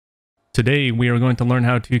Today, we are going to learn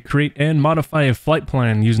how to create and modify a flight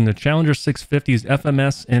plan using the Challenger 650's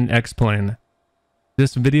FMS and X-Plane.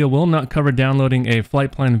 This video will not cover downloading a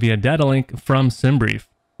flight plan via data link from SimBrief.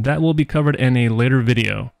 That will be covered in a later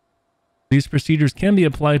video. These procedures can be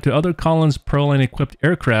applied to other Collins Proline equipped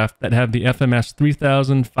aircraft that have the FMS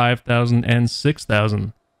 3000, 5000, and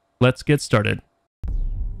 6000. Let's get started.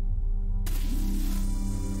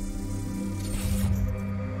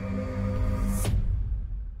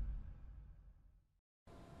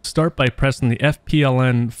 Start by pressing the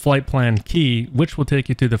FPLN flight plan key, which will take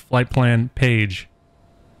you to the flight plan page.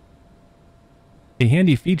 A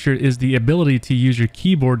handy feature is the ability to use your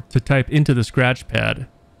keyboard to type into the scratch pad.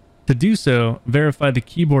 To do so, verify the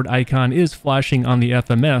keyboard icon is flashing on the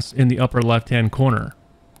FMS in the upper left-hand corner.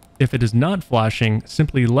 If it is not flashing,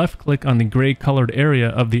 simply left-click on the gray colored area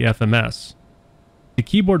of the FMS. The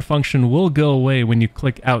keyboard function will go away when you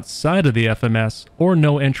click outside of the FMS or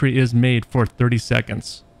no entry is made for 30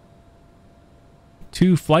 seconds.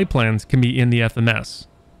 Two flight plans can be in the FMS,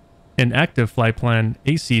 an active flight plan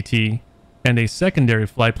ACT and a secondary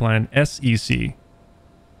flight plan SEC.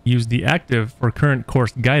 Use the active for current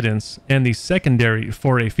course guidance and the secondary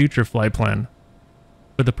for a future flight plan.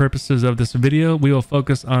 For the purposes of this video, we will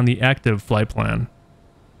focus on the active flight plan.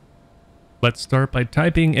 Let's start by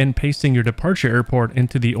typing and pasting your departure airport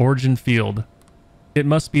into the origin field. It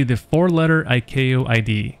must be the 4-letter ICAO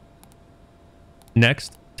ID.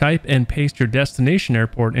 Next, type and paste your destination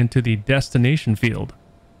airport into the destination field.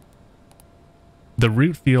 The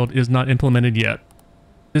route field is not implemented yet.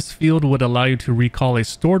 This field would allow you to recall a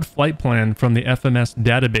stored flight plan from the FMS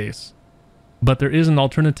database. But there is an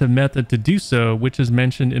alternative method to do so, which is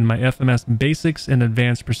mentioned in my FMS Basics and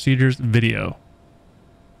Advanced Procedures video.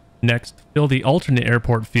 Next, fill the alternate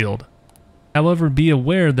airport field. However, be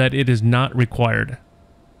aware that it is not required.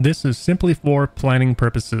 This is simply for planning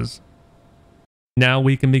purposes. Now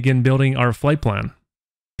we can begin building our flight plan.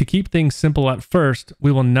 To keep things simple at first,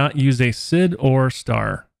 we will not use a SID or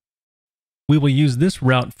STAR. We will use this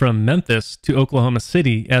route from Memphis to Oklahoma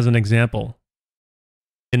City as an example.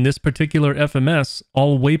 In this particular FMS,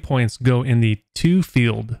 all waypoints go in the to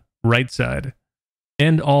field, right side,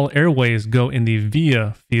 and all airways go in the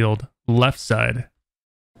via field, left side.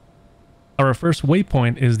 Our first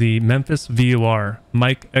waypoint is the Memphis VOR,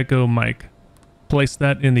 Mike Echo Mike. Place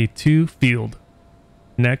that in the to field.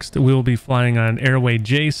 Next, we will be flying on airway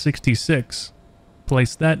J66.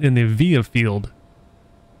 Place that in the via field.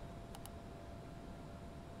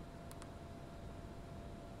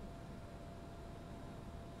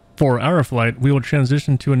 For our flight, we will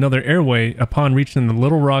transition to another airway upon reaching the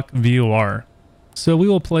Little Rock VOR. So we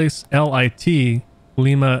will place LIT,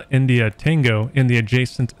 Lima India Tango, in the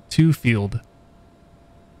adjacent to field.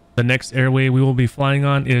 The next airway we will be flying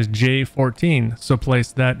on is J14, so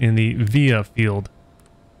place that in the via field.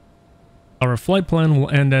 Our flight plan will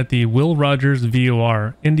end at the Will Rogers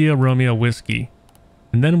VOR, India Romeo Whiskey,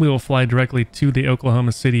 and then we will fly directly to the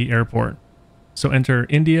Oklahoma City airport. So enter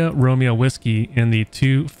India Romeo Whiskey in the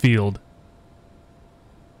to field.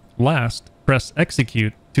 Last, press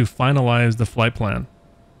execute to finalize the flight plan.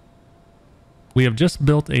 We have just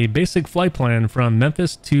built a basic flight plan from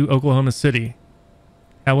Memphis to Oklahoma City.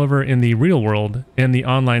 However, in the real world, in the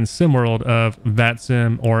online sim world of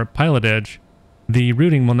VATSIM or Pilot Edge, the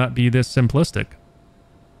routing will not be this simplistic.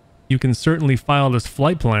 You can certainly file this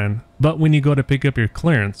flight plan, but when you go to pick up your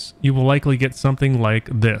clearance, you will likely get something like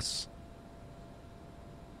this.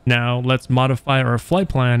 Now, let's modify our flight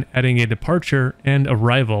plan, adding a departure and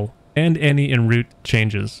arrival, and any en route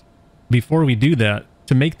changes. Before we do that,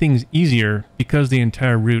 to make things easier, because the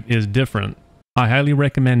entire route is different, I highly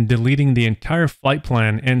recommend deleting the entire flight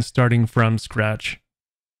plan and starting from scratch.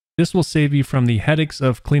 This will save you from the headaches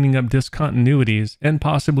of cleaning up discontinuities and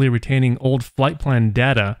possibly retaining old flight plan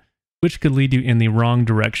data, which could lead you in the wrong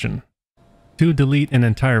direction. To delete an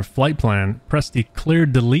entire flight plan, press the Clear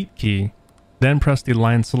Delete key, then press the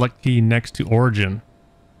line select key next to origin.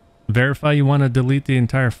 Verify you want to delete the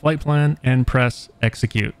entire flight plan and press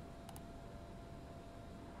execute.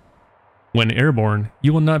 When airborne,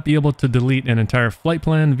 you will not be able to delete an entire flight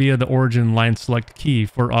plan via the origin line select key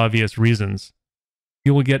for obvious reasons.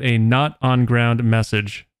 You will get a not on ground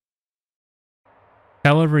message.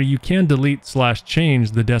 However, you can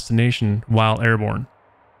delete/change the destination while airborne.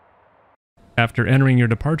 After entering your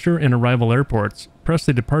departure and arrival airports, press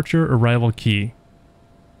the departure arrival key.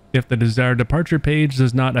 If the desired departure page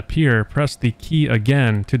does not appear, press the key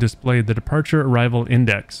again to display the departure arrival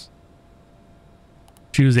index.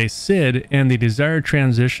 Choose a SID and the desired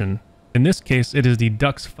transition. In this case, it is the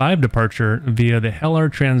DUX 5 departure via the Heller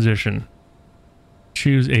transition.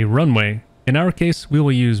 Choose a runway In our case, we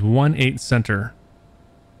will use 1/8 center.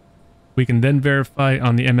 We can then verify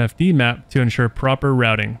on the MFD map to ensure proper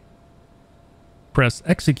routing. Press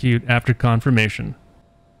execute after confirmation.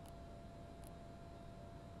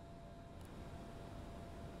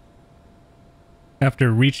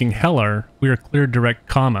 After reaching Hellar, we are cleared direct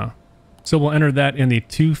comma, so we'll enter that in the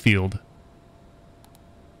to field.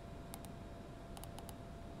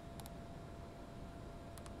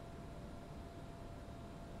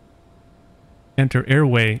 Enter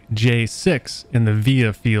airway J6 in the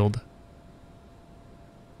via field.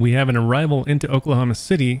 We have an arrival into Oklahoma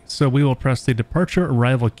City, so we will press the departure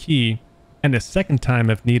arrival key and a second time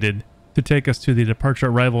if needed to take us to the departure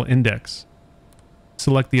arrival index.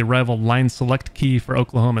 Select the arrival line select key for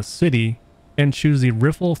Oklahoma City and choose the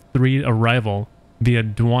Riffle 3 arrival via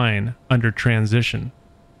DWINE under transition.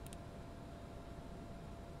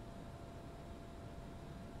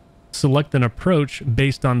 Select an approach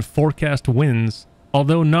based on forecast winds,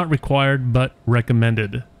 although not required but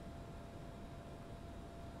recommended.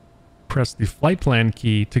 Press the flight plan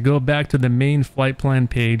key to go back to the main flight plan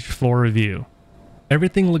page for review.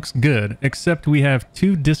 Everything looks good except we have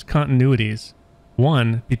two discontinuities.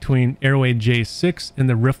 One between airway J6 and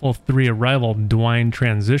the Riffle 3 arrival DWINE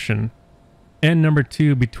transition, and number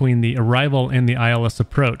 2 between the arrival and the ILS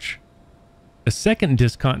approach. A second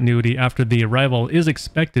discontinuity after the arrival is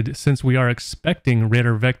expected since we are expecting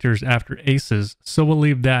radar vectors after ACES, so we'll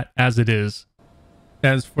leave that as it is.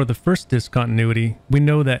 As for the first discontinuity, we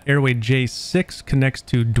know that airway J6 connects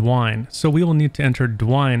to DWINE, so we will need to enter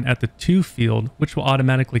DWINE at the to field, which will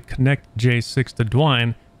automatically connect J6 to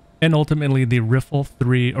DWINE, and ultimately the Riffle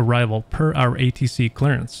 3 arrival per our ATC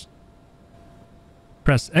clearance.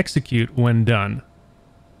 Press execute when done.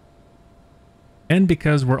 And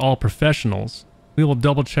because we're all professionals, we will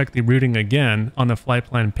double check the routing again on the flight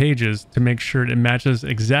plan pages to make sure it matches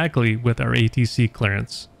exactly with our ATC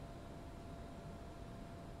clearance.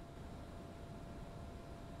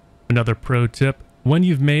 Another pro tip, when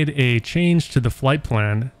you've made a change to the flight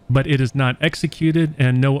plan, but it is not executed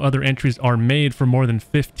and no other entries are made for more than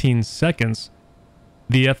 15 seconds,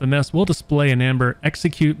 the FMS will display an amber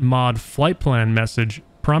execute mod flight plan message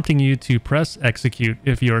prompting you to press execute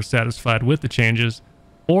if you are satisfied with the changes,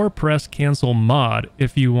 or press cancel mod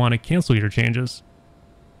if you want to cancel your changes.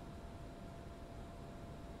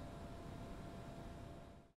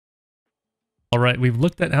 Alright, we've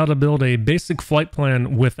looked at how to build a basic flight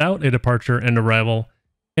plan without a departure and arrival,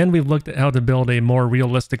 and we've looked at how to build a more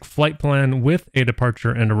realistic flight plan with a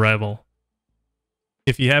departure and arrival.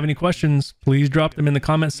 If you have any questions, please drop them in the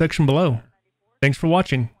comment section below. Thanks for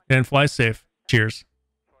watching, and fly safe. Cheers.